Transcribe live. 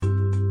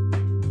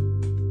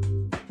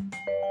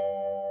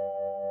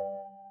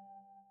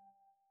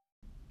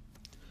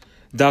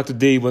Dr.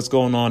 D, what's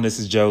going on? This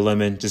is Joe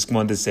Lemon. Just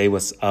wanted to say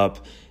what's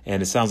up.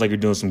 And it sounds like you're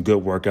doing some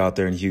good work out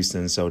there in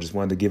Houston. So just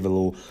wanted to give a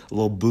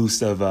little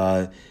boost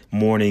of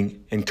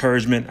morning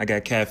encouragement. I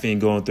got caffeine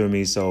going through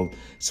me, so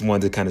just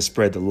wanted to kind of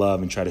spread the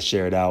love and try to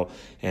share it out.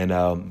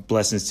 And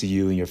blessings to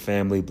you and your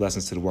family.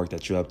 Blessings to the work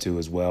that you're up to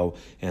as well.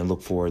 And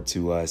look forward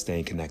to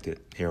staying connected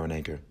here on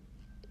Anchor.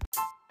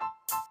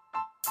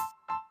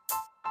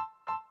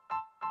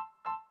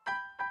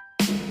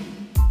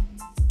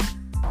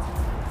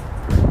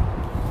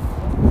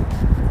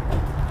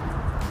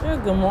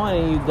 Good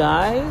morning, you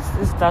guys.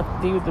 This is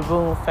Dr. D with the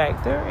Boom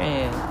Factor,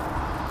 and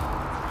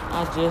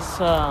I just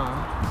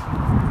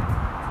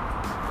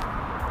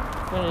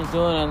finished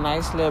doing a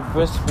nice little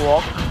brisk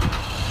walk.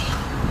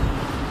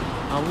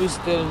 We're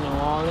still in New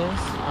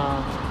Orleans.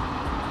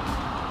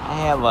 I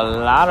have a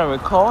lot of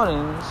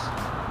recordings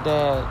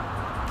that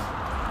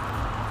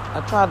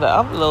I tried to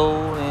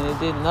upload and it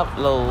didn't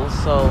upload,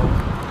 so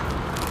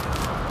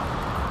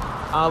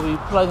I'll be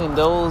plugging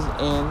those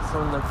in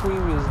from the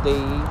previous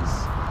days.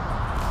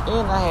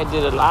 And I had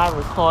did a live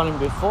recording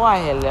before I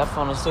had left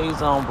on a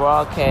Saison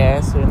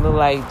broadcast, and it looked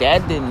like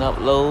that didn't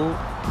upload.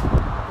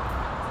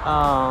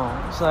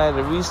 So I had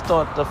to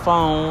restart the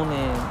phone,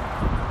 and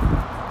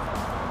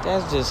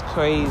that's just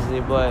crazy.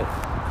 But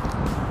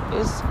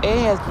it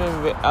has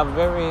been a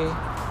very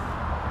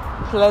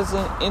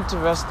pleasant,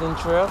 interesting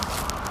trip.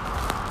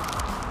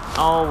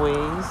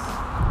 Always.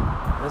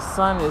 The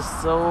sun is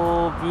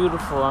so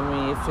beautiful. I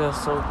mean, it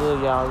feels so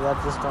good, y'all. Y'all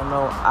just don't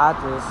know.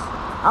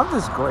 I'm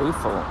just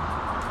grateful.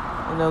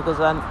 You know, because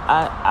I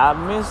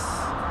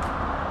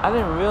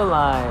didn't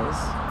realize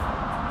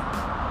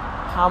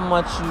how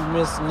much you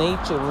miss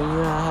nature when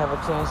you have a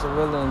chance to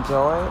really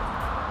enjoy it.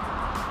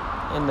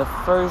 In the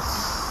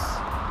first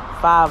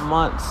 5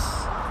 months,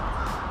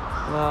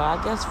 well, I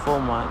guess 4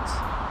 months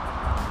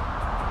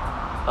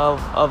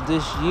of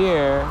this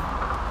year,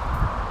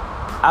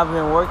 I've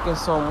been working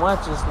so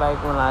much. It's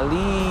like when I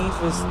leave,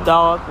 it's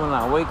dark. When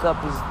I wake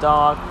up, it's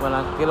dark. When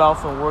I get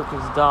off from work,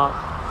 it's dark.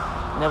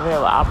 Never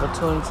have an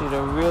opportunity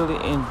to really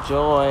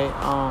enjoy.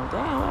 Damn,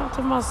 what happened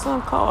to my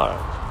son's car?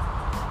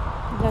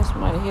 That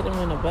somebody hit him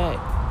in the back.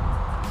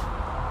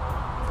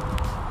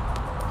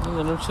 You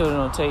know, them children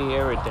don't tell you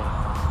everything.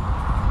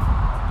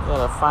 You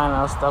gotta find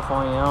out stuff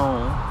on your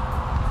own.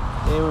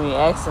 Then when you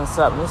ask them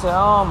something, they say,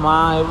 "Oh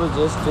my, it was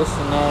just this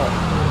and that."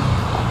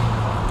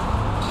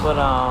 But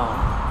I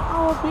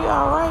will be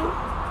all right.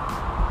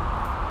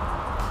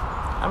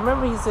 I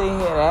remember he said he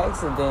had an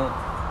accident.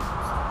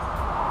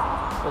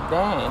 But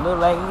damn, it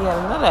looked like he had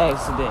another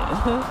accident.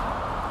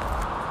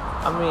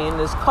 I mean,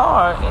 this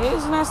car,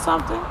 isn't that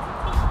something?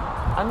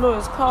 I know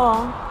his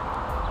car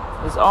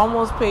is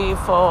almost paid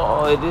for,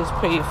 or it is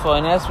paid for,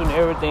 and that's when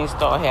everything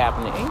started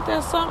happening. Ain't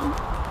that something?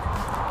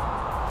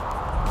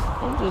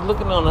 I'm just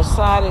looking on the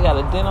side. They got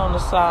a dent on the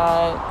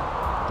side.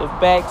 The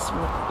back's,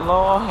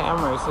 Lord have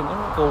mercy. Let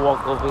me go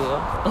walk over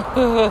here.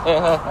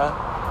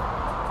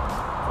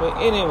 But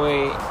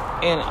anyway,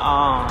 and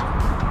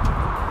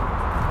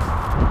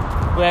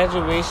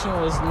graduation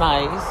was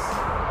nice.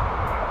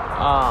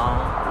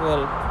 We had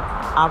an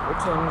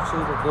opportunity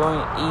to go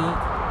and eat.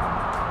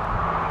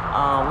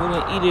 We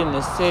didn't eat in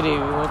the city. We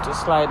went to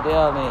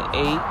Slidell and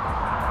ate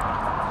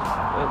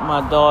with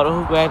my daughter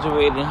who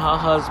graduated and her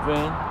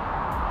husband.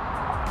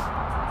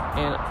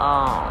 And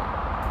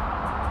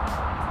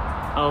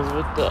I was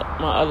with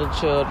my other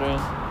children.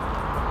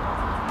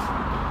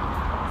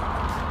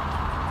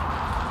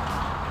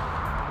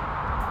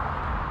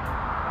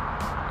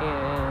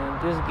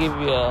 Just give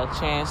you a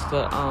chance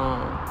to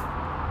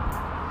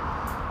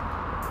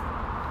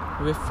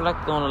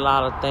reflect on a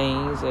lot of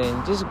things,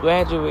 and just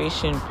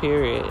graduation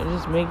period. It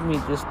just make me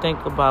just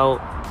think about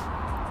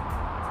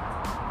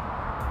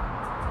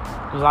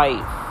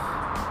life.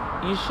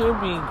 You should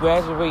be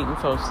graduating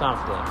from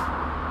something.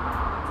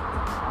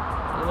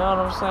 You know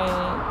what I'm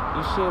saying?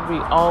 You should be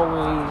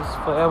always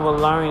forever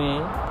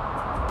learning.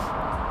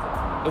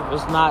 If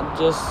it's not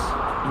just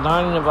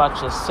learning about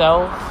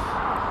yourself,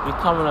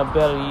 becoming a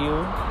better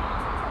you.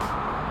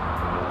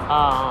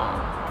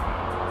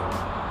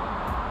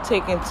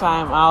 Taking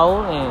time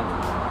out and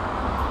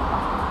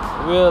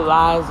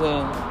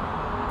realizing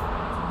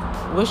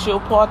what's your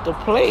part to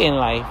play in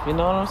life. You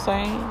know what I'm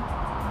saying?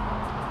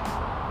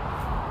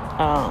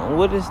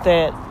 What is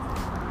that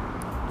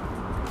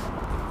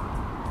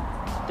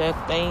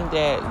thing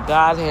that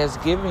God has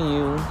given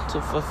you to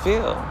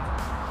fulfill?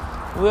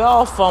 We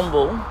all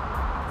fumble.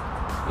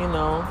 You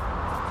know,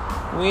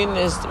 we in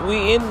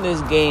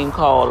this game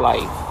called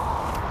life,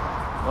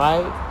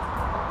 right?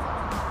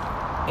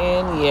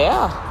 And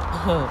yeah,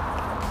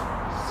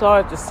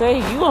 sorry to say,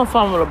 you gonna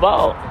fumble the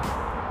ball.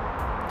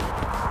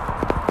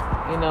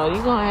 You know,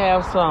 you're gonna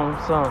have some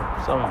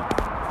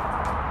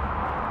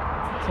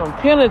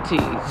penalties.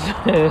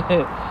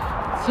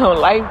 Some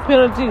life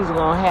penalties are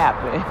gonna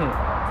happen.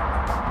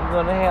 You're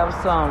gonna have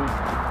some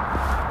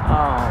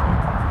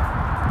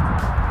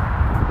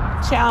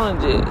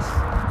challenges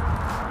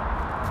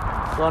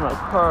gonna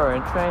occur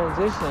in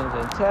transitions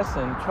and tests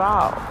and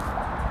trials.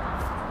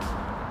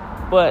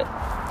 But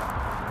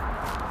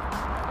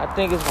I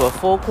think it's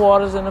 4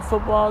 quarters in a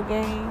football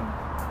game.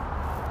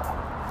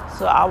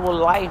 So our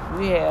life,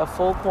 we have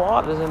 4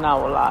 quarters in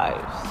our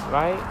lives,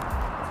 right?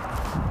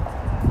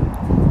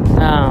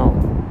 Now,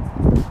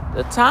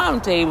 the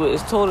timetable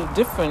is totally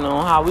different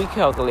on how we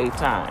calculate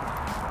time.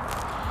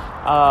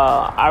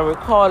 I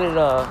recorded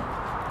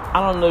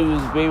I don't know if you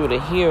was able to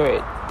hear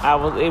it. I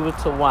was able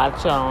to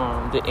watch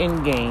the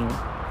end game.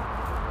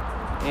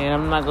 And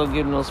I'm not going to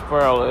give no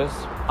spoilers.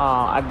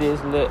 I did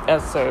a little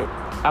excerpt.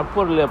 I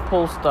put a little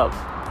post up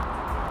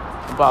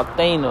about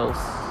Thanos.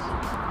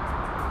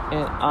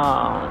 And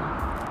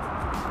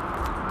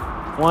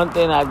one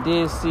thing I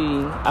did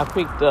see, I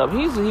picked up,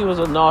 he was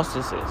a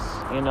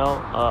narcissist, you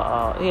know.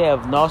 He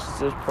had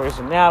narcissist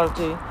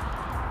personality.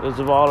 It was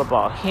all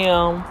about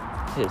him,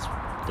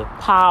 the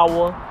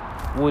power,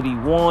 what he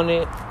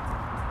wanted.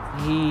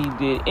 He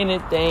did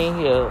anything.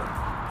 He'll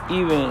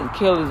even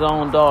kill his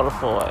own daughter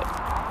for it.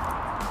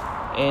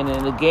 And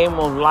in the game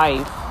of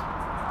life,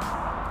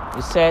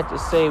 it's sad to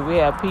say we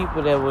have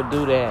people that will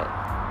do that.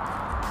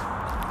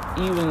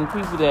 Even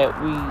people that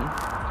we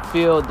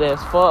feel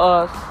that's for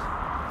us,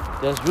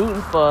 that's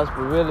rooting for us,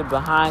 but really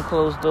behind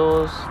closed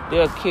doors,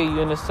 they'll kill you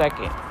in a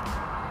second.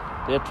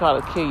 They'll try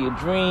to kill your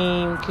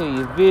dream, kill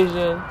your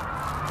vision.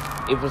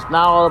 If it's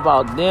not all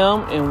about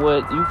them and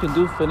what you can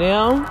do for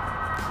them,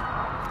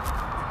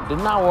 they're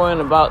not worrying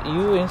about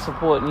you and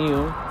supporting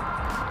you,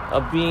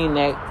 of being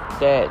that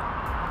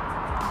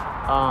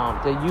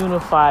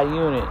unified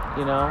unit,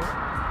 you know.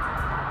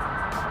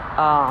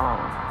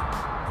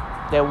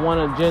 That one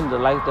agenda,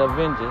 like the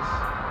Avengers.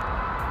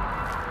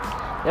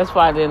 That's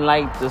why I didn't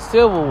like the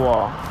Civil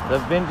War, the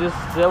Avengers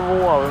Civil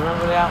War.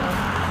 Remember that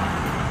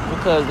one?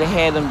 Because they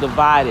had them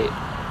divided.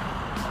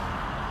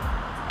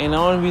 And the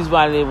only reason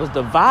why it was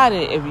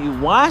divided, if you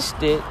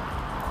watched it,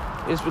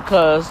 is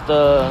because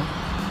the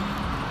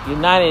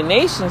United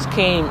Nations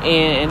came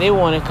in and they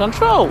wanted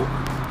control,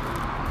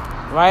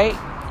 right?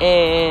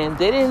 And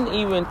they didn't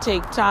even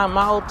take time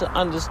out to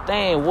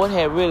understand what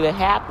had really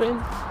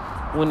happened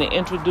when they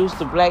introduced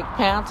the Black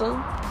Panther.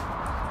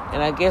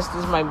 And I guess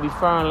this might be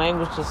foreign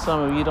language to some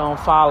of you don't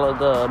follow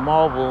the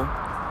Marvel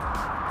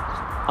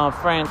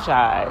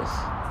franchise.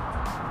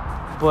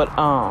 But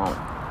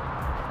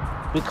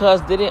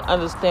because they didn't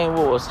understand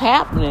what was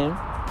happening,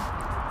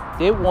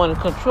 they wanted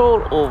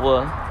control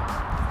over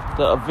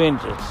the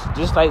Avengers.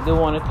 Just like they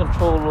wanted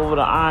control over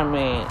the Iron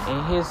Man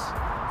and his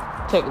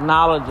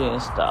technology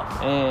and stuff.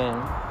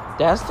 And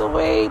that's the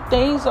way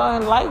things are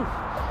in life.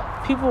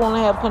 People want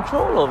to have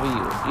control over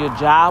you. Your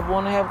job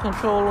want to have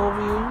control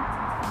over you.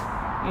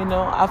 You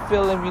know, I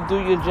feel if you do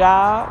your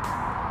job,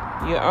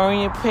 you earn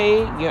your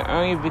pay, you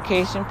earn your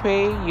vacation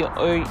pay, you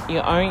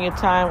earn your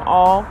time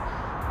off.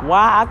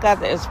 Why I got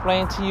to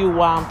explain to you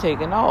why I'm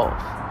taking off?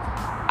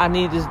 I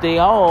need this day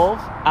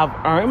off. I've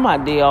earned my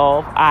day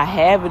off. I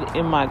have it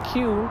in my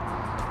queue.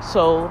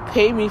 So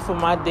pay me for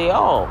my day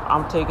off.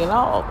 I'm taking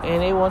off.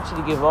 And they want you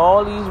to give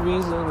all these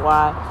reasons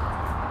why.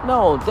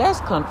 No,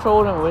 that's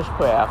control and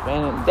witchcraft.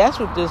 And that's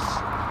what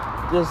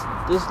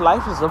this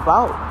life is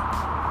about.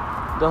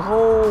 The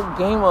whole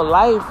game of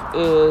life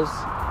is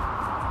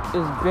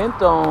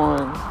bent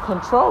on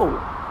control.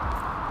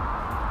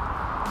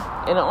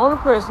 And the only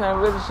person that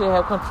really should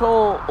have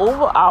control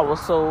over our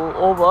soul,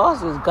 over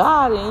us, is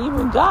God. And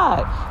even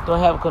God don't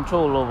have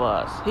control over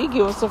us. He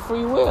give us a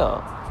free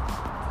will.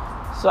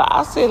 So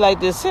I say like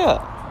this here,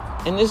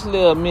 in this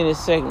little mini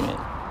segment.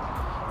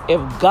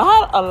 If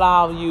God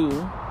allow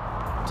you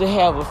to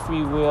have a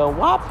free will,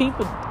 why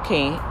people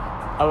can't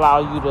allow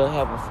you to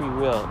have a free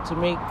will to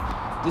make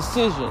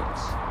decisions?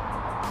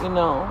 You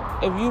know,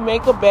 if you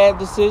make a bad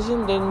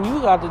decision, then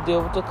you got to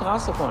deal with the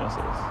consequences.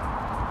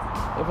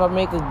 If I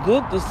make a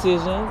good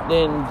decision,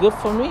 then good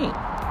for me.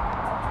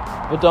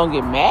 But don't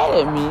get mad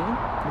at me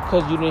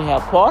because you didn't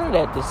have part of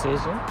that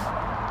decision.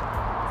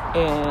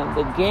 And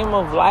the game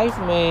of life,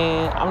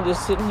 man, I'm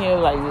just sitting here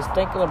like just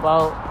thinking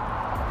about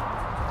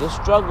the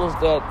struggles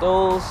that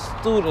those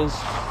students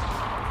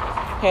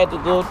had to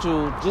go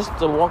through just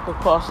to walk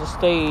across the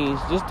stage,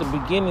 just the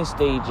beginning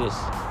stages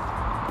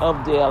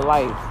of their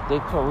life,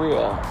 their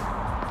career.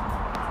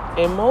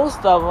 And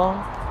most of them,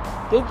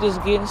 they're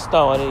just getting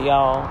started,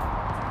 y'all.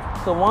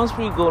 So once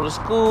we go to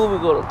school, we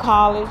go to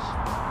college,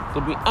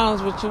 to be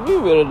honest with you, we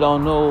really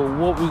don't know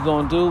what we're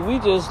going to do. We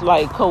just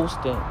like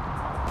coasting.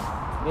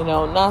 You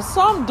know, now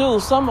some do.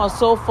 Some are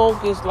so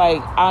focused,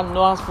 like, I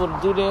know I'm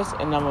supposed to do this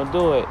and I'm going to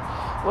do it.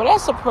 Well,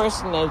 that's a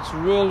person that's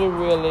really,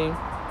 really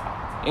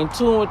in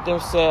tune with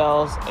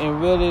themselves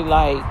and really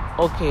like,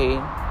 okay,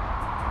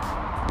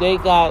 they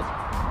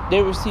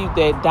received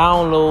that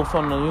download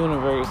from the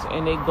universe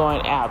and they're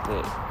going after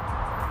it.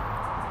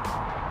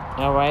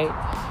 All right?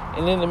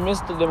 And in the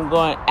midst of them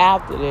going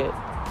after it,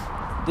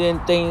 then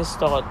things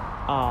start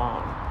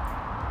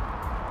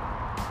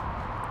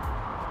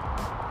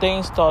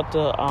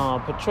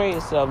to portray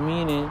itself,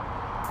 meaning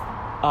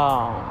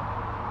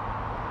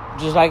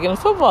just like in a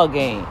football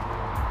game.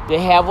 They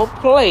have a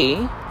play,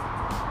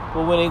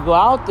 but when they go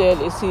out there,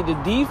 they see the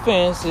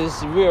defense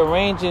is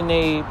rearranging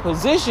their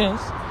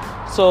positions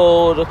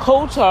So the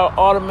coach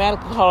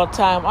automatically call a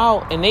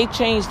timeout, and they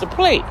change the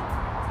play.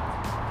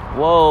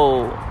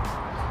 Whoa.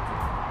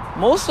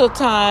 Most of the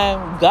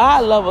time,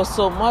 God loves us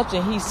so much,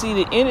 and he see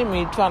the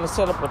enemy trying to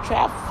set up a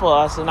trap for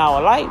us in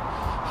our life.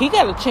 He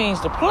got to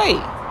change the play.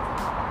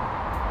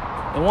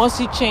 And once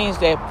he changed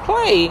that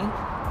play,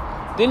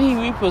 then he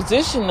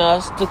repositioned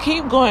us to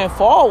keep going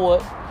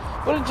forward,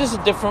 but it's just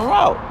a different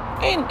route.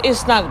 And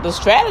it's not, the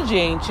strategy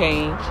ain't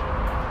changed.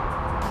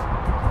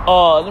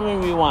 Let me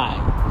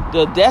rewind.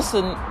 The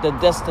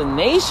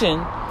destination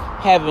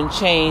haven't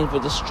changed,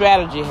 but the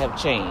strategy have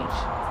changed.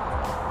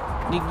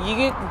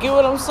 You get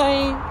what I'm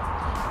saying?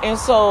 And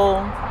so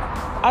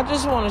I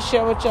just want to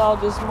share with y'all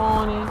this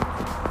morning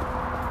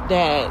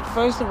that,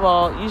 first of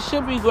all, you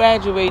should be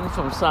graduating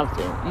from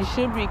something. You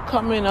should be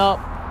coming up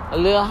a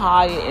little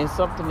higher in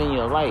something in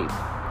your life.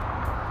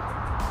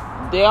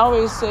 They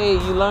always say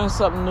you learn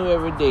something new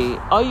every day.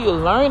 Are you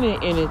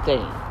learning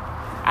anything?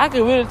 I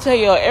can really tell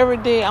you every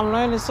day I'm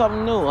learning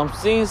something new. I'm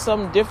seeing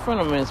something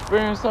different. I'm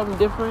experiencing something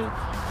different.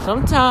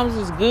 Sometimes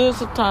it's good,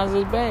 sometimes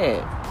it's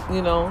bad.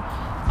 You know,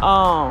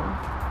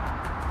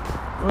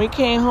 when we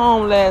came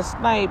home last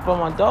night from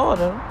my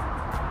daughter,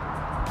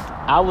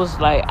 I was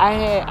like,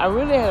 I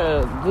really had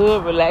a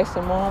good,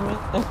 relaxing moment.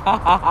 And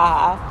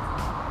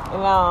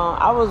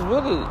I was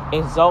really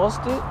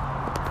exhausted.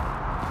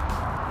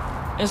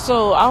 And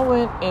so I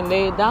went and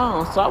laid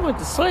down. So I went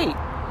to sleep.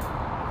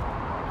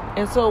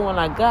 And so when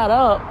I got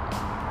up,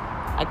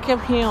 I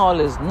kept hearing all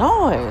this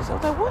noise. I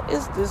was like, what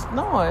is this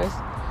noise?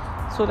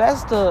 So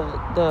that's the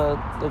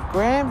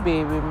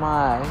grandbaby,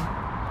 my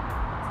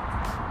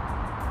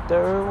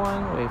third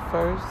one.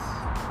 First,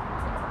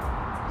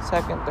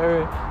 second,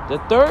 third. The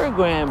third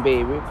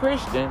grandbaby,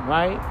 Christian,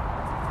 right?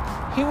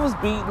 He was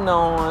beating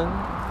on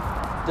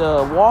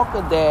the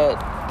walker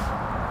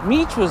that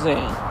Meech was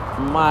in,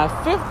 my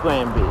fifth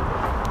grandbaby.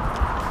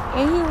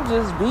 And he was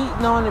just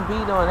beating on and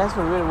beating on. That's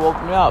what really woke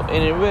me up.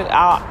 And it really,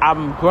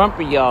 I'm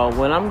grumpy, y'all.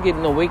 When I'm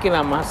getting awakened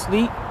out of my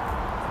sleep,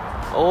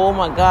 oh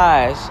my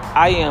gosh,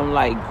 I am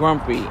like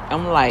grumpy.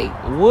 I'm like,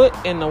 what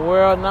in the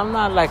world? And I'm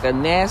not like a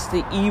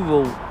nasty,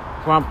 evil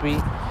grumpy,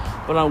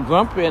 but I'm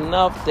grumpy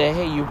enough that,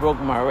 hey, you broke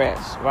my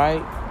rest,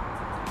 right?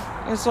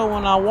 And so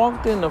when I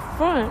walked in the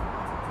front,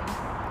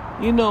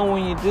 you know,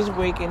 when you're just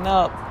waking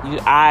up,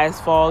 your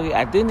eyes foggy.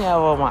 I didn't have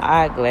all my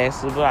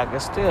eyeglasses, but I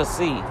could still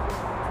see.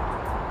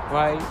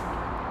 Right?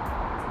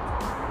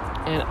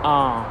 And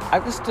I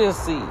can still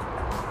see.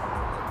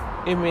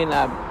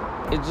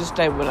 It's just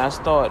like when I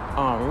start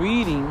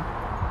reading,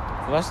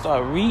 if I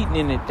start reading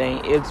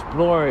anything, it's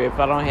blurry if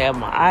I don't have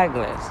my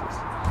eyeglasses.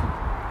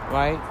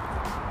 Right?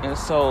 And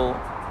so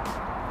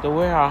the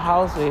way our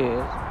house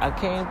is, I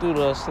came through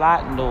the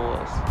sliding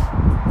doors,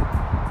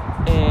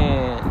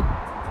 and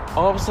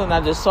all of a sudden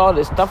I just saw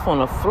this stuff on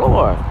the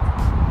floor.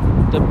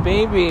 The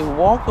baby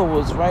walker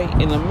was right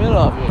in the middle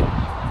of it.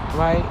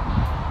 Right?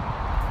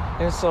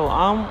 And so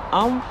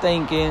I'm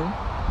thinking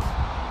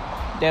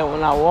that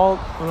when I walk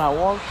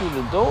through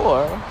the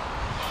door,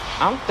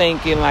 I'm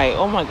thinking like,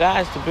 oh my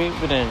gosh, the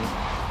baby then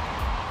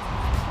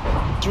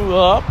threw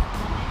up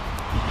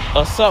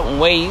or something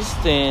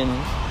waste, and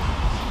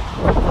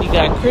you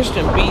got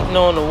Christian beating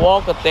on the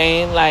walker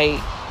thing like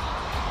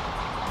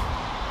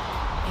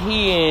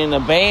he in a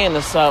band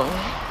or something.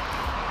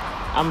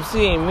 I'm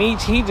seeing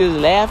Meech, he just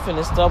laughing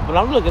and stuff, but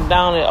I'm looking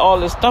down at all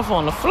this stuff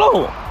on the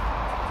floor.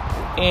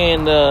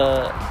 And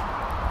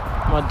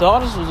my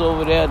daughters was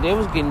over there. They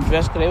was getting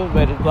dressed because they was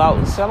ready to go out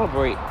and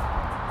celebrate.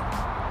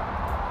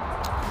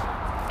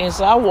 And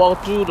so I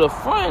walked through the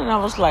front, and I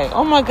was like,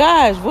 oh my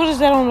gosh, what is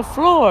that on the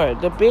floor?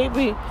 The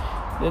baby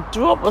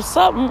threw up or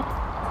something.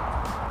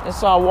 And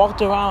so I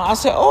walked around. I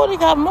said, oh, they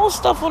got more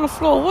stuff on the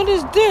floor. What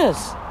is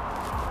this?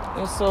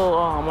 And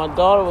so my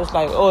daughter was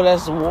like, oh,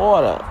 that's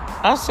water.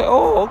 I said,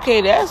 oh,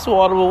 okay, that's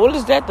water. But what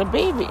is that the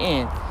baby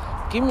in?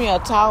 Give me a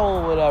towel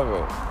or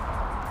whatever.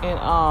 And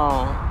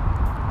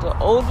the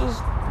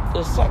oldest,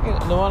 the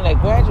one that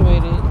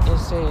graduated, and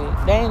said,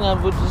 that ain't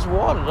nothing but just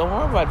water. Don't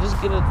worry about it.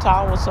 Just get a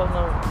towel or something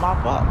to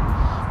mop up.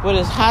 But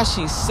it's how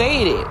she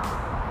said it.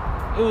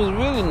 It was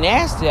really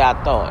nasty, I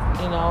thought,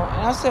 you know.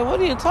 And I said, what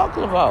are you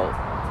talking about?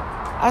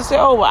 I said,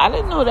 oh, well, I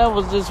didn't know that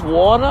was just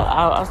water.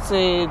 I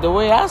said, the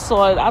way I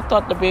saw it, I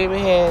thought the baby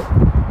had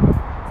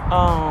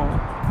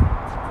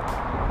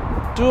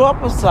threw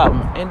up or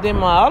something. And then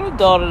my other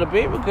daughter, the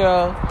baby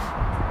girl,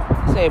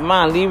 said,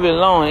 Mom, leave it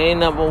alone. It ain't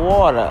nothing but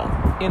water.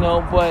 You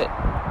know, but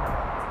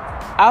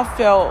I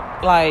felt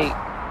like,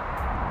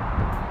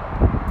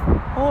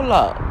 hold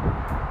up.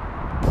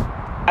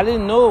 I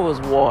didn't know it was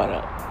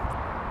water.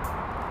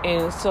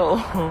 And so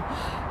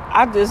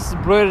I just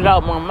blurted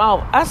out my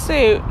mouth. I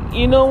said,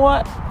 you know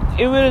what?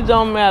 It really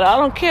don't matter. I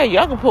don't care.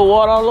 Y'all can put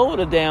water all over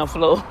the damn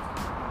floor.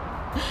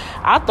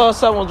 I thought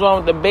something was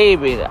wrong with the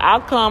baby. I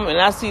come and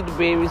I see the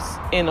babies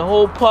in a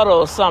whole puddle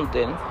or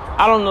something.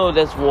 I don't know if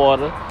that's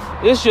water.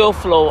 It's your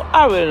floor.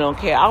 I really don't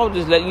care. I was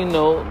just letting you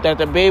know that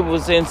the baby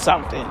was in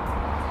something.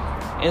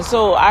 And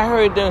so I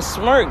heard them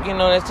smirk, you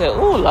know, they said,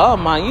 oh,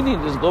 Lord, man, you need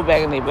to just go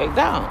back and lay back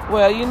down.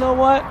 Well, you know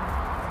what?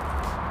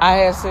 I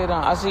had said,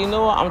 I said, you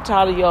know what? I'm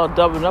tired of y'all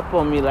doubling up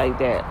on me like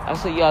that. I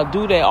said, y'all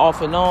do that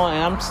off and on,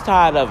 and I'm just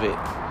tired of it.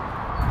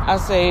 I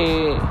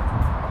said,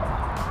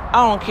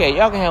 I don't care.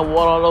 Y'all can have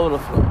water all over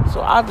the floor.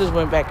 So I just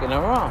went back in the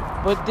room.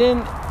 But then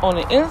on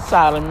the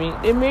inside of me,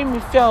 it made me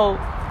feel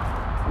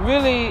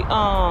really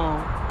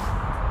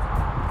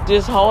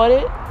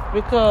disheartened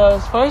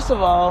because, first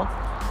of all,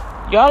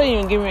 y'all didn't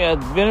even give me a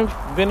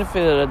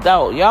benefit of the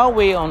doubt. Y'all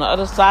wait on the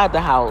other side of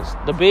the house.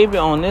 The baby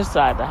on this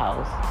side of the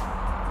house.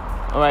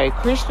 All right,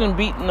 Christian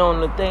beating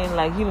on the thing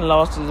like he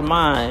lost his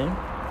mind.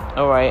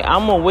 All right,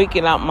 I'm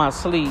awaking out my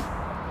sleep.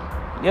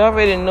 You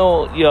already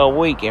know you're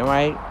awaking,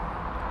 right?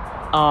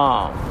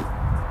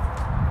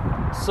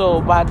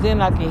 So by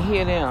then I can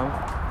hear them.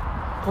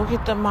 Go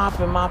get the mop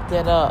and mop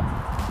that up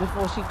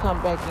before she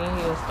come back in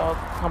here and start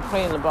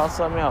complaining about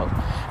something else.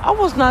 I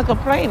was not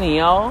complaining,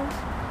 y'all.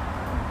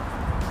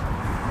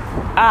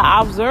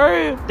 I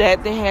observed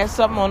that they had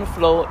something on the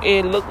floor.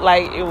 It looked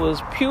like it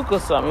was puke or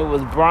something. It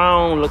was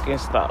brown looking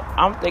stuff.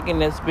 I'm thinking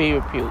that's baby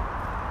puke.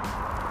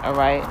 All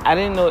right. I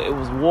didn't know it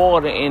was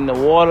water, and the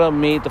water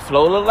made the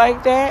floor look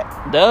like that.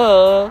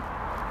 Duh.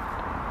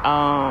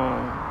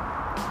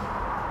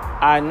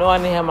 I know I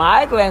didn't have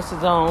my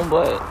eyeglasses on,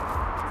 but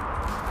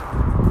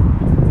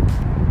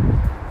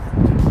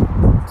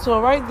so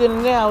right then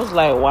and there, I was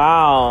like,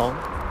 wow.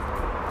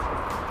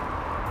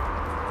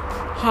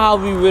 How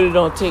we really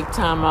don't take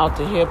time out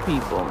to hear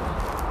people.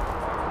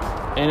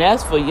 And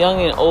that's for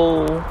young and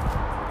old.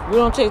 We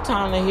don't take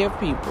time to hear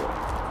people.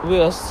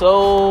 We are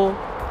so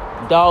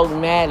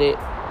dogmatic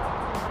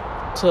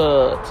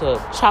to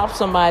chop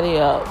somebody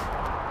up,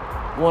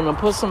 want to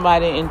put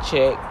somebody in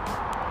check,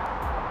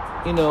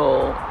 you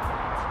know,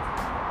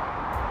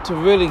 to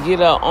really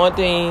get up. Only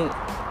thing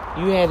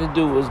you had to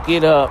do was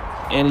get up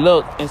and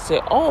look and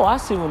say, oh, I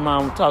see what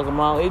Mom was talking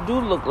about. It do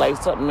look like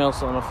something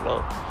else on the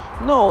floor.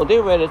 No, they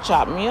ready to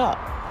chop me up.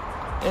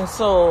 And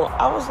so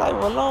I was like,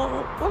 well,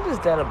 Lord, what is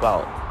that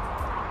about?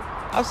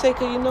 I said,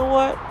 because you know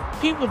what?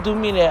 People do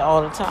me that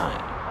all the time.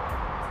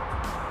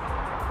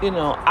 You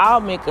know,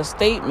 I'll make a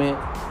statement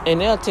and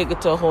they'll take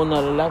it to a whole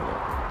nother level.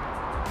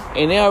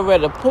 And they'll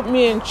rather put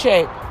me in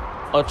check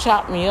or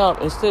chop me up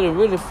instead of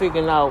really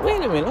figuring out,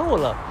 wait a minute, hold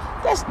up.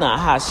 That's not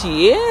how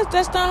she is.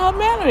 That's not her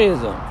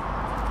mannerism.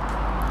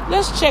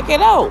 Let's check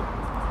it out.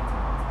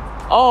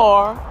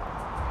 Or,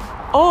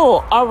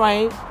 oh, all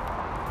right.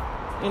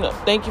 You know,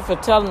 thank you for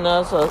telling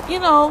us. You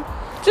know,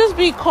 just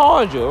be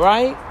cordial,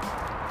 right?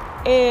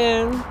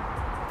 And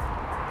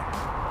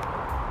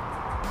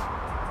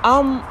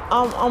I'm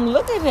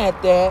looking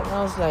at that, and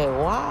I was like,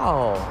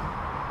 wow.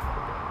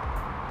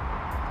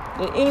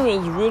 The enemy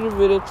is really,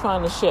 really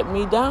trying to shut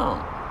me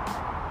down.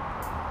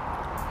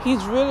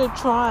 He's really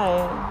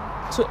trying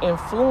to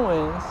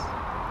influence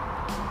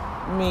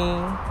me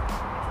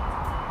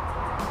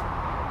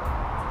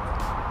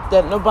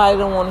that nobody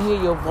don't want to hear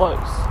your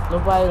voice.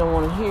 Nobody don't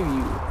want to hear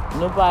you.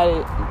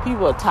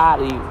 People are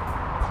tired of you.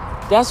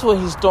 That's what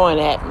he's throwing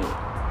at me.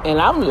 And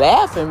I'm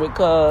laughing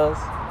because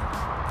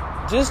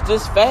just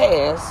this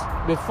fast,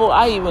 before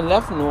I even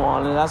left New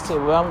Orleans, I said,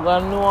 well, I'm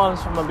going to New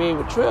Orleans for my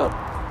baby trip.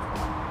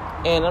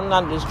 And I'm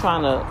not just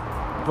trying to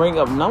bring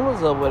up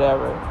numbers or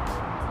whatever.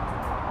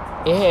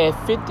 It had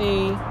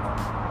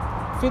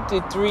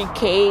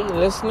 53K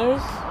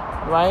listeners,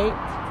 right?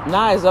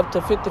 Now it's up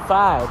to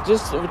 55,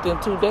 just within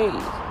 2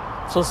 days.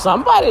 So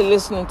somebody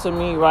listening to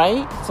me,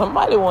 right?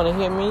 Somebody want to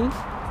hear me,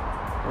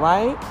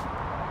 right?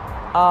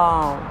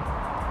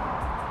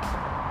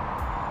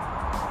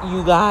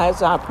 You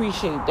guys, I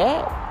appreciate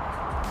that.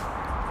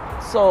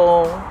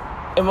 So,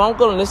 am I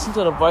going to listen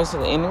to the voice of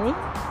the enemy?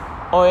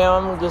 Or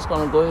am I just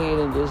going to go ahead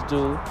and just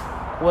do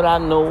what I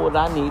know what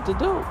I need to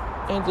do?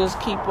 And just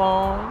keep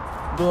on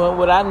doing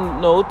what I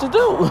know to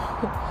do.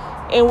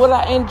 And what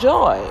I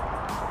enjoy,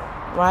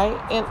 right?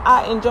 And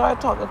I enjoy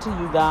talking to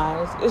you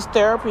guys. It's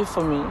therapy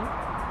for me.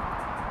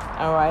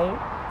 All right?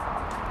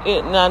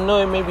 And I know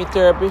it may be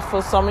therapy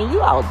for some of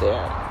you out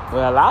there.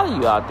 Well, a lot of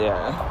you out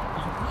there.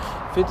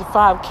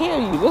 55K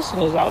of you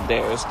listeners out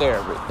there is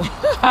therapy.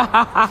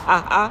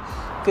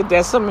 Because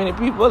there's so many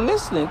people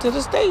listening to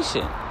the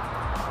station.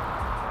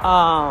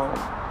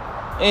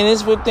 And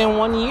it's within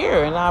 1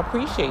 year, and I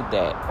appreciate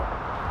that.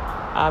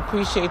 I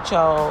appreciate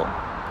y'all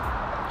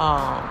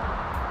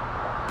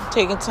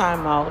taking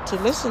time out to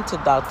listen to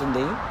Dr.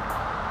 Lee.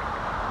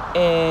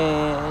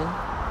 And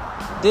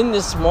then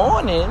this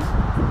morning,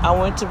 I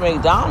went to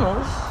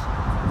McDonald's,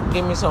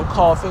 give me some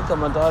coffee, because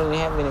my daughter didn't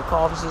have any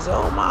coffee. She said,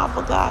 oh, Ma, I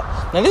forgot.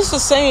 Now, this is the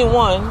same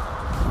one,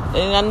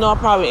 and I know I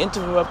probably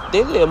interrupt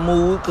their little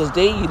mood, because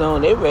they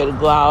ready to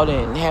go out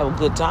and have a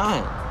good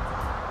time.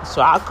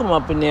 So I come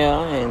up in there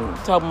and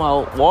talk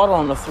about water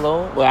on the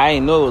floor. Well, I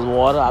didn't know it was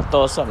water. I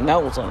thought something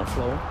else was on the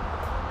floor.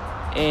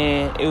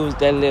 And it was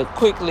that little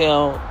quick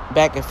little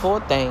back and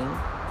forth thing.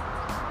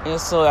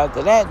 And so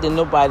after that, then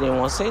nobody didn't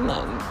want to say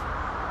nothing.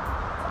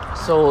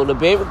 So the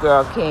baby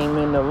girl came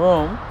in the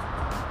room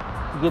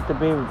to get the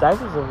baby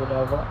diapers or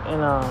whatever.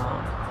 And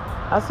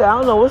I said, I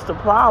don't know what's the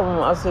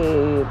problem. I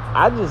said,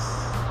 I just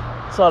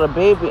saw the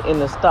baby in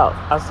the stuff.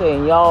 I said,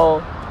 and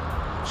y'all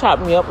chop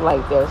me up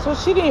like that. So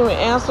she didn't even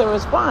answer and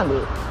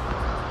responded.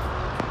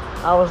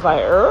 I was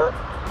like,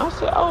 I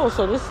said, oh,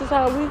 so this is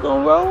how we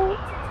gonna roll?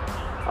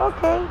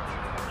 Okay.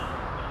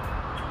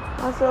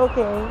 I said,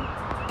 okay.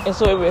 And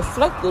so it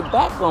reflected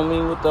back on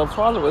me what the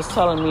Father was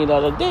telling me the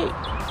other day.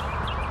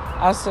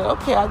 I said,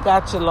 okay, I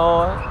got you,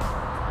 Lord.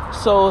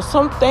 So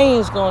some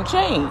things gonna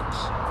change.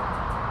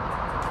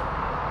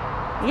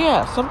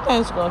 Yeah, some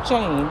things gonna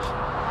change.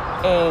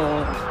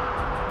 And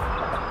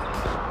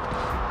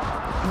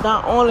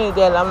not only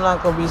that, I'm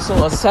not gonna be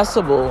so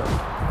accessible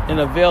and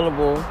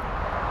available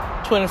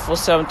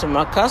 24/7 to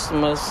my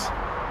customers.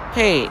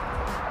 Hey,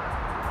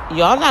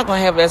 y'all not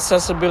gonna have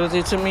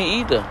accessibility to me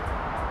either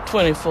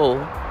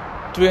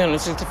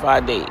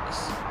 365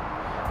 days.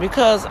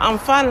 Because I'm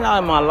finding out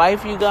in my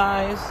life, you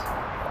guys,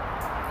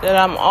 that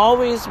I'm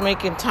always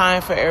making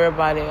time for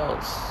everybody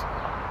else.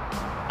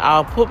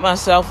 I'll put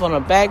myself on a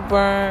back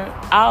burner.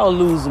 I'll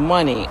lose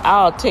money.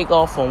 I'll take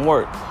off from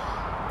work.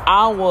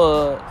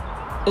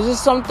 It's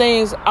just some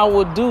things I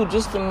would do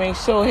just to make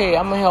sure, hey,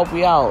 I'm going to help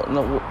you out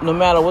no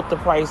matter what the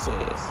price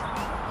is.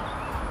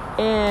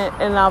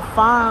 And I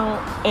found,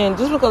 and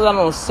just because I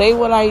don't say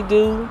what I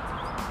do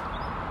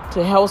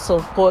to help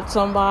support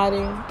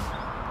somebody,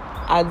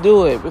 I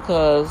do it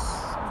because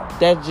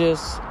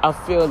I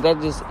feel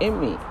that just in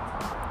me.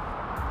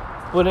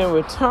 But in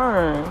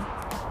return,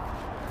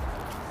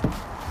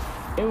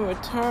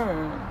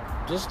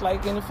 just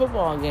like in the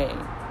football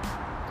game,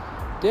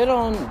 they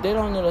don't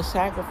know the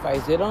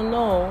sacrifice. They don't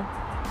know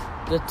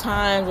the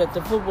times that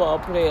the football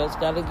players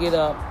got to get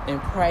up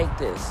and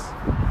practice.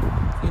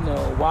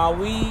 While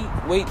we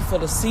wait for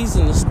the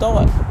season to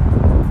start.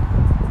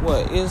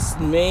 It's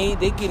May.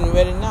 They getting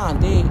ready now.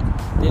 They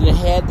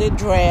had their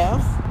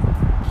draft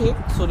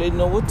picked, so they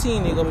know what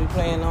team they're gonna be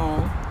playing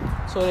on.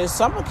 So their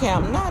summer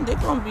camp now, they're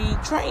gonna be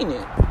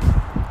training.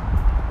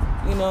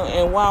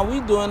 And while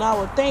we doing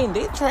our thing,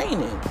 they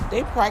training.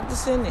 They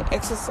practicing, they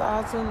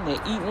exercising, they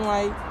eating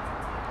right.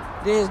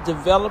 They're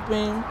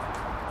developing.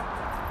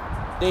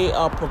 They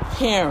are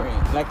preparing.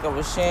 Like I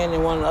was sharing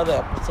in one of the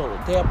other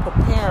episodes, they are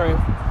preparing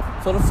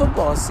for the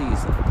football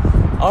season.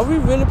 Are we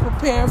really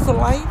preparing for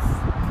life?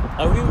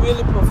 Are we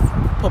really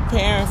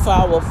preparing for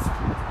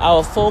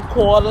our 4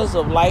 quarters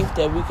of life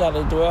that we got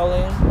to dwell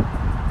in?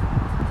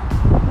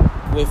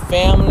 With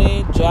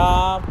family,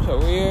 job,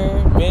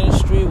 career,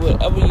 ministry,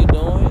 whatever you're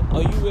doing,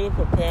 are you really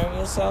preparing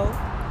yourself?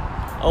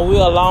 Or are we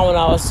allowing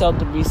ourselves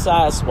to be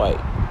sideswiped?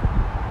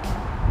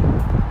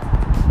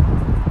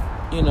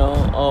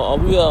 Or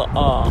we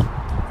are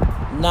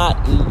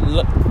not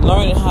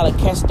learning how to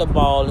catch the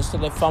ball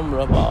instead of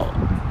fumble the ball.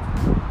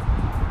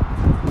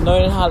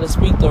 Learning how to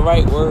speak the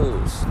right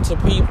words to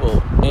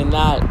people and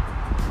not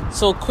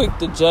so quick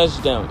to judge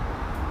them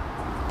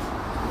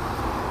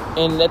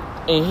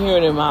and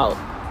hear them out.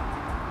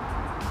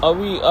 Are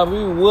we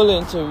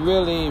willing to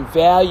really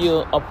value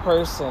a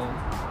person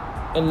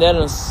and let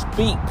them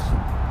speak?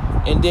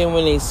 And then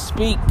when they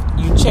speak,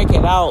 you check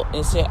it out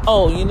and say,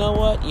 oh, you know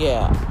what?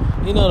 Yeah.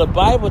 The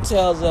Bible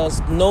tells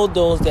us, know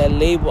those that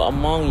labor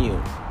among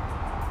you.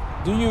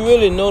 Do you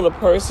really know the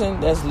person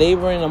that's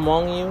laboring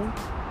among you?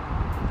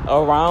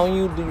 Around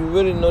you? Do you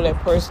really know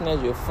that person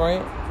as your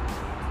friend?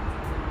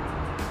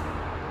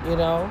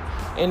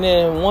 And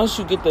then once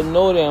you get to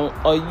know them,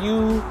 are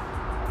you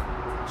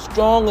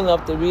strong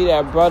enough to be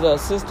that brother or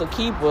sister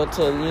keeper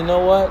to, you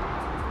know what?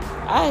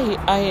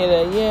 I hear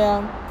that,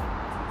 yeah.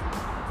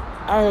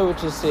 I heard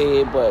what you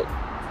said, but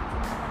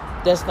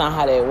that's not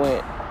how that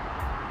went.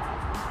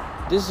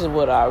 This is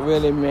what I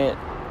really meant.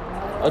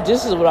 Or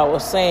this is what I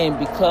was saying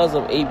because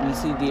of A, B,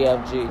 C, D,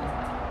 F, G.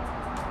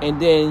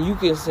 And then you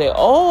can say,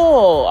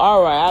 oh,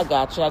 all right, I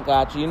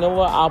got you. You know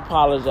what? I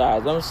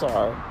apologize. I'm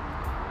sorry.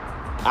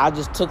 I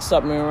just took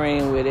something and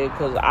ran with it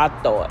because I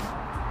thought,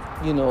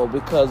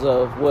 because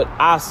of what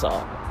I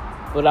saw.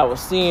 But I was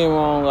seeing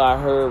wrong, I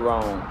heard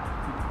wrong.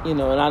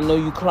 And I know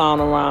you clown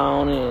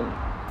around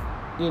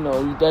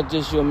and, that's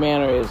just your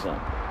mannerism.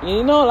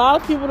 A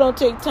lot of people don't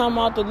take time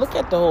out to look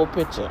at the whole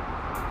picture.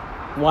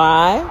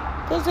 Why?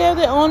 Because they have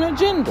their own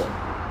agenda.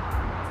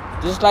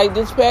 Just like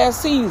this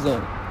past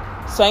season.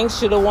 Saints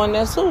should have won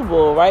that Super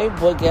Bowl, right?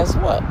 But guess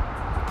what?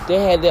 They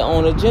had their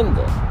own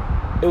agenda.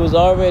 It was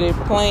already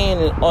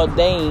planned and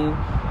ordained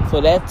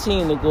for that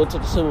team to go to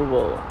the Super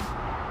Bowl.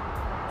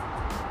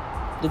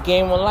 The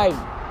game of life.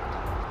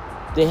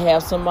 They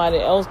have somebody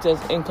else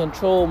that's in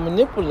control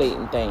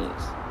manipulating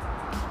things.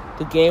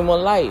 The game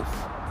of life.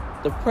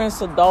 The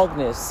prince of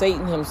darkness,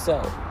 Satan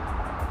himself,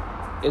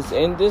 is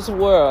in this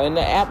world, in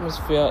the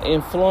atmosphere,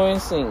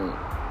 influencing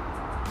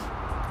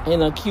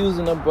and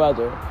accusing a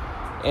brother.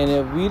 And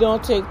if we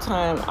don't take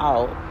time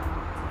out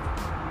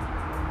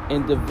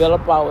and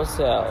develop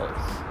ourselves,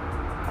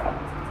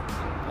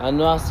 I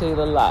know I say it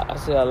a lot. I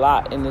say a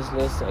lot in this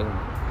little segment.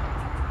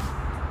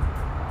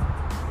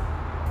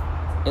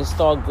 And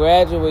start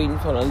graduating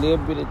from a little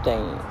bit of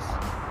things.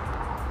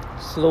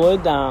 Slow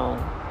it down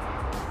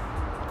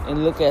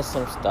and look at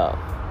some stuff.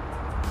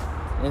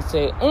 And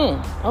say,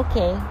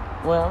 okay,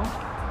 well,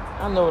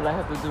 I know what I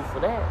have to do for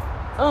that.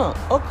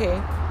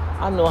 Okay.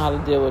 I know how to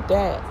deal with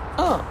that.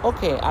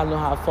 Okay, I know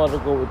how far to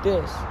go with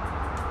this.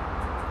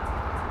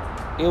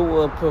 It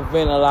will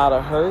prevent a lot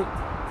of hurt.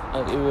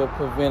 It will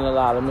prevent a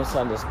lot of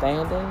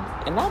misunderstanding.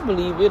 And I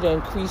believe it'll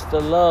increase the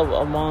love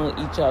among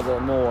each other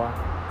more.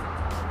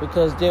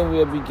 Because then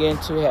we'll begin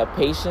to have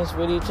patience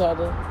with each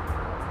other.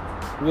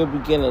 We'll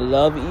begin to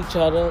love each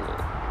other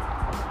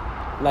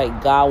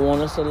like God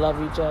wants us to love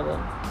each other.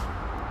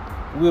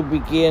 We'll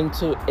begin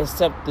to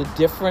accept the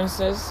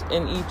differences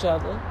in each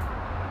other.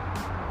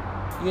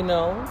 You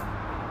know?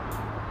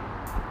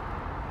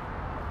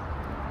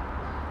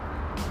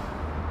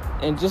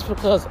 And just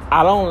because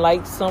I don't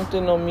like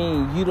something don't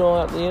mean you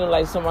don't have to,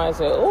 like somebody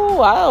say,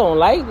 oh, I don't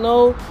like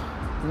no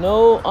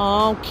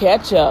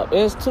ketchup.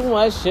 There's too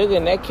much sugar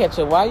in that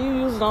ketchup. Why are you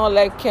using all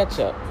that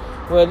ketchup?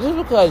 Well, just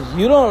because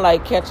you don't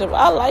like ketchup,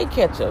 I like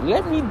ketchup.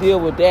 Let me deal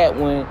with that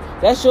when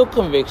that's your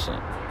conviction.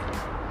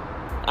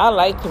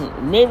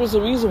 Maybe it's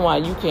the reason why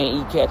you can't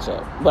eat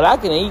ketchup, but I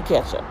can eat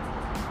ketchup.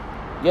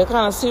 You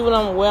kind of see where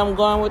I'm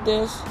going with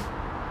this?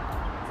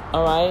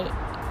 All right?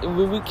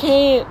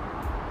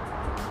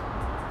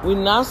 We're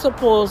not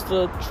supposed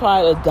to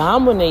try to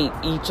dominate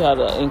each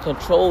other and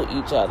control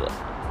each other.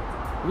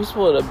 We're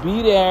supposed to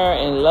be there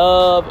and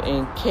love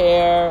and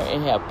care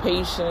and have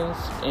patience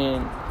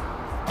and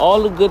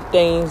all the good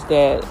things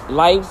that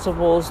life's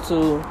supposed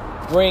to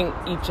bring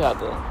each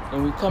other.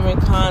 And we come in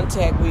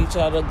contact with each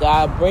other.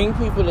 God bring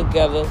people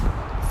together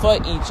for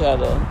each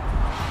other.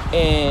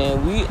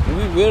 And we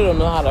really don't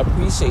know how to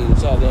appreciate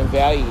each other and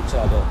value each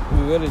other.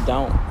 We really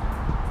don't.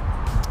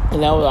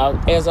 And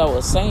as I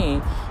was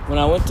saying, when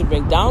I went to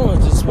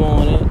McDonald's this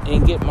morning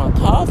and get my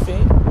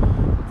coffee,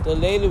 the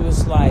lady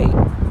was like,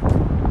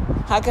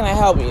 how can I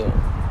help you?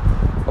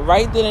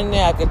 Right then and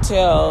there, I could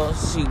tell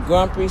she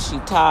grumpy, she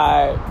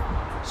tired,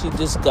 she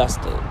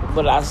disgusted.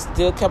 But I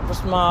still kept a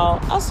smile.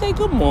 I said,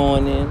 good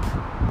morning.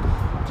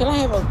 Can I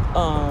have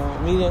a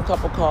medium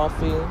cup of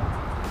coffee?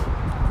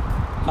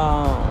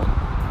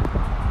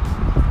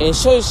 And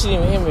she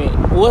didn't hear me.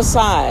 What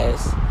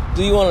size?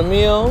 Do you want a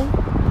meal?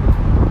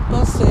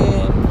 I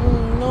said,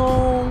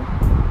 no.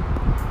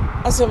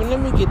 I said, well, let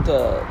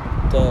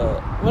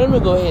me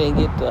go ahead and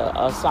get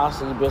the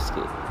sausage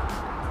biscuit.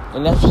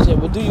 And that's what she said,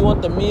 well, do you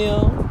want the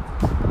meal?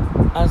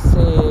 I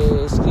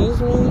said,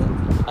 excuse me?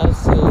 I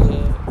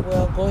said,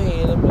 well, go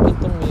ahead, let me get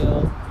the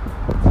meal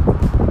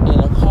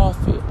and a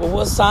coffee. Well,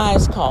 what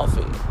size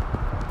coffee?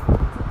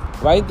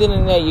 Right then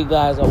and there, you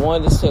guys, I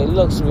wanted to say,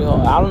 look,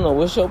 sweetheart, I don't know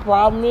what your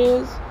problem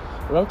is,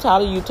 but I'm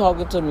tired of you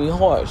talking to me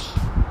harsh.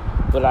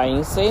 But I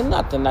ain't saying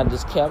nothing. I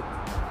just kept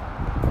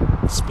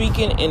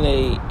speaking in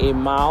a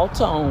mild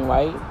tone,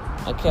 right?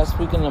 I kept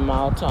speaking in a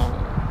mild tone.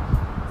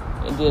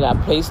 And then I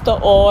placed the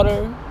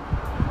order.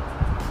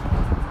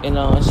 And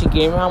she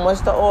gave me how much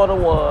the order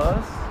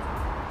was.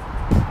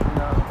 And,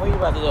 where you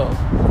about to go?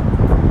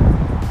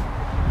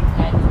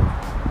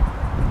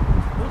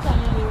 What time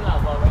you leaving out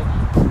for right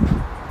now?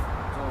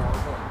 Oh,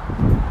 okay.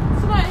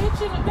 Somebody hit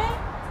you in the back?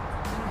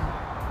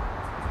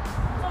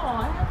 No, I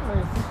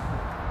haven't.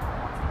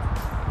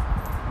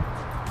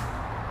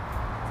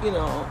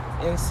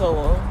 And so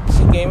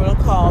she gave me the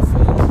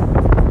coffee.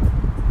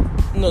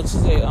 No, she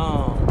said,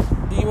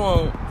 do you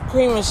want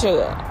cream and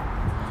sugar?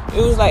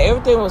 It was like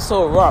everything was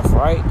so rough,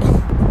 right?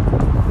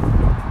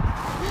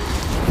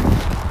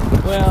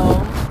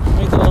 Well,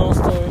 make a long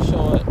story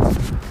short,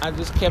 I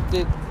just kept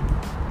it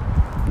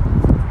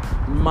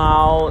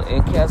mild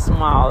and kept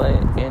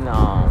smiling. And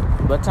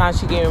by the time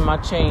she gave me my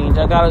change,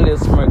 I got a little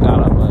smirk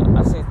out of her.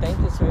 I said, thank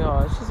you,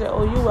 sweetheart. She said,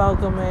 oh, you're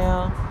welcome,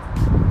 ma'am.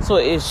 So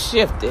it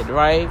shifted,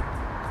 right?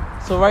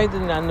 So right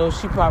then I know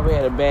she probably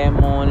had a bad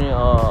morning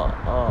or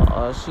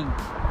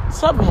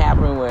something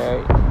happened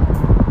where,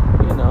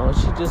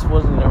 she just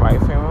wasn't in the right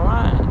frame of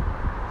mind.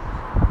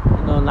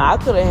 Now I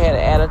could have had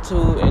an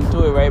attitude and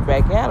threw it right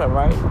back at her,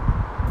 right?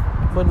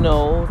 But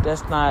no,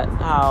 that's not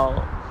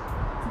how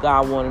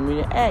God wanted me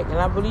to act. And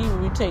I believe if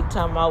we take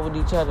time out with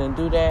each other and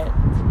do that,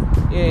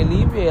 it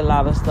alleviate a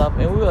lot of stuff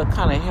and we will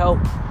kind of help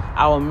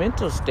our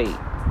mental state.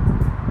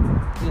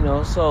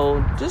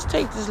 So just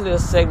take this little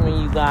segment,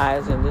 you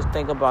guys, and just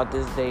think about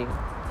this day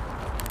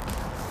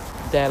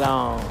that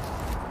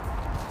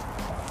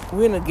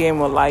we're in a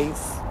game of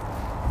life,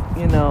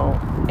 and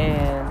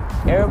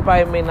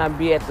everybody may not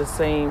be at the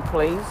same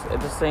place at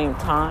the same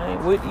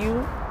time with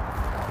you.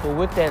 But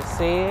with that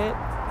said,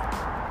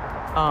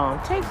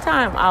 take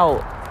time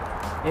out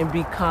and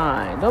be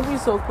kind. Don't be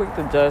so quick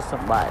to judge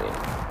somebody,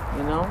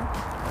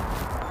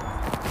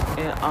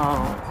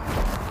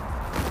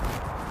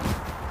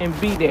 and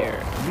be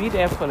there. Be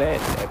there for that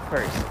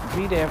person.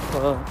 Be there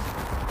for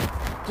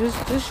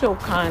just show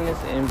kindness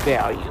and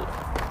value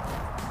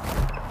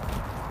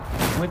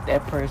with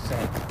that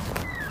person.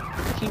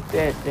 Keep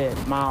that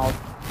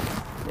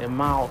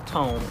mild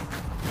tone.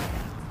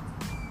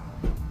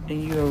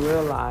 And you'll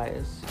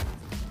realize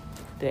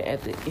that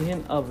at the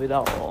end of it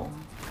all,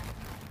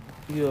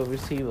 you'll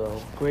receive a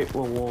great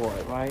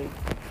reward, right?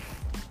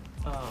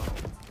 Well,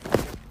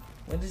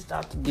 this is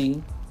Dr.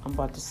 D. I'm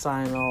about to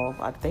sign off.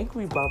 I think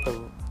we're about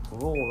to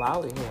roll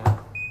out of here.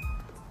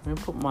 Let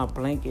me put my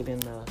blanket in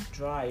the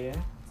dryer.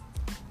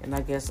 And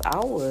I guess I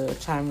will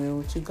chime in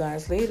with you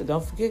guys later.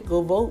 Don't forget,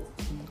 go vote.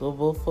 Go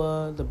vote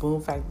for the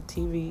Boom Factor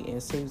TV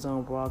and Safe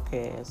Zone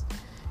broadcast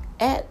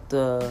at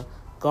the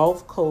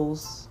Gulf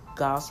Coast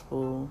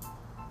Gospel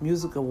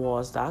Music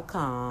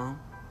Awards.com.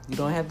 You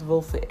don't have to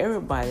vote for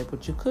everybody,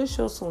 but you could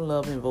show some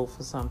love and vote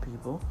for some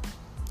people.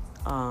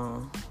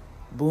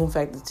 Boom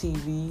Factor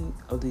TV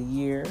of the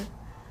year,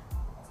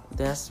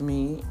 that's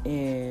me.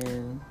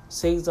 And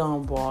Safe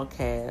Zone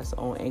broadcast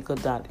on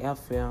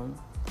Anchor.fm,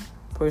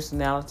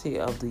 personality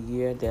of the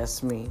year,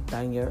 that's me,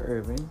 Danielle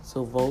Irvin.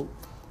 So vote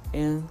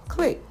and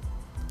click.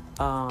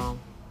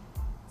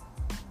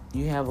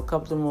 You have a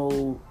couple of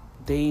more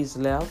days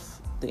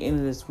left, the end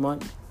of this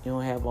month. You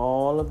don't have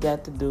all of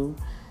that to do.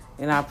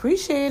 And I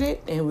appreciate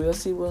it. And we'll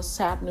see what's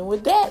happening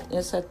with that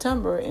in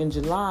September. In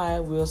July,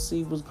 we'll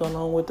see what's going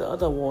on with the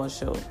other award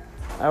show.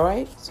 All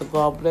right? So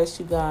God bless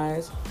you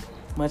guys.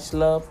 Much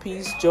love,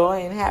 peace,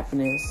 joy, and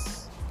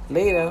happiness.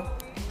 Later.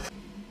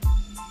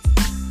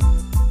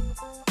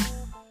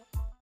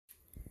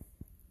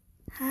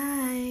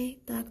 Hi,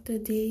 Dr.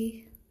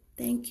 D.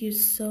 Thank you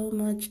so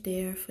much,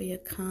 dear, for your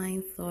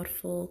kind,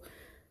 thoughtful,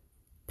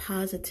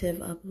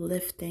 positive,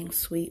 uplifting,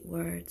 sweet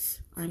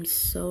words. I'm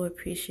so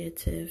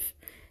appreciative.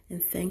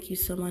 And thank you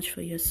so much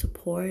for your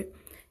support.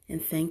 And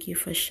thank you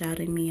for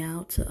shouting me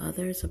out to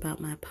others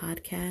about my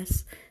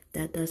podcast.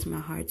 That does my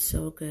heart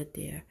so good,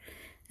 dear.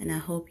 And I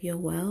hope you're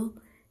well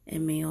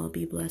and may all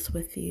be blessed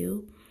with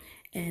you.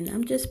 And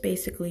I'm just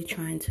basically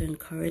trying to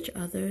encourage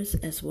others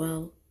as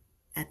well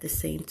at the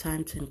same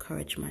time to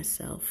encourage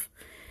myself.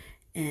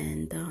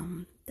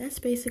 And that's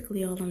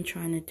basically all I'm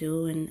trying to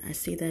do. And I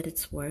see that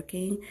it's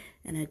working.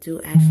 And I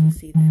do actually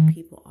see that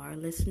people are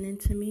listening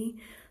to me.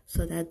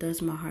 So that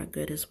does my heart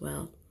good as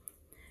well.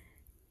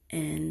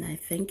 And I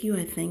thank you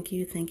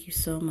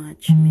so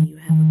much. May you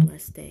have a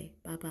blessed day.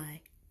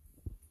 Bye-bye.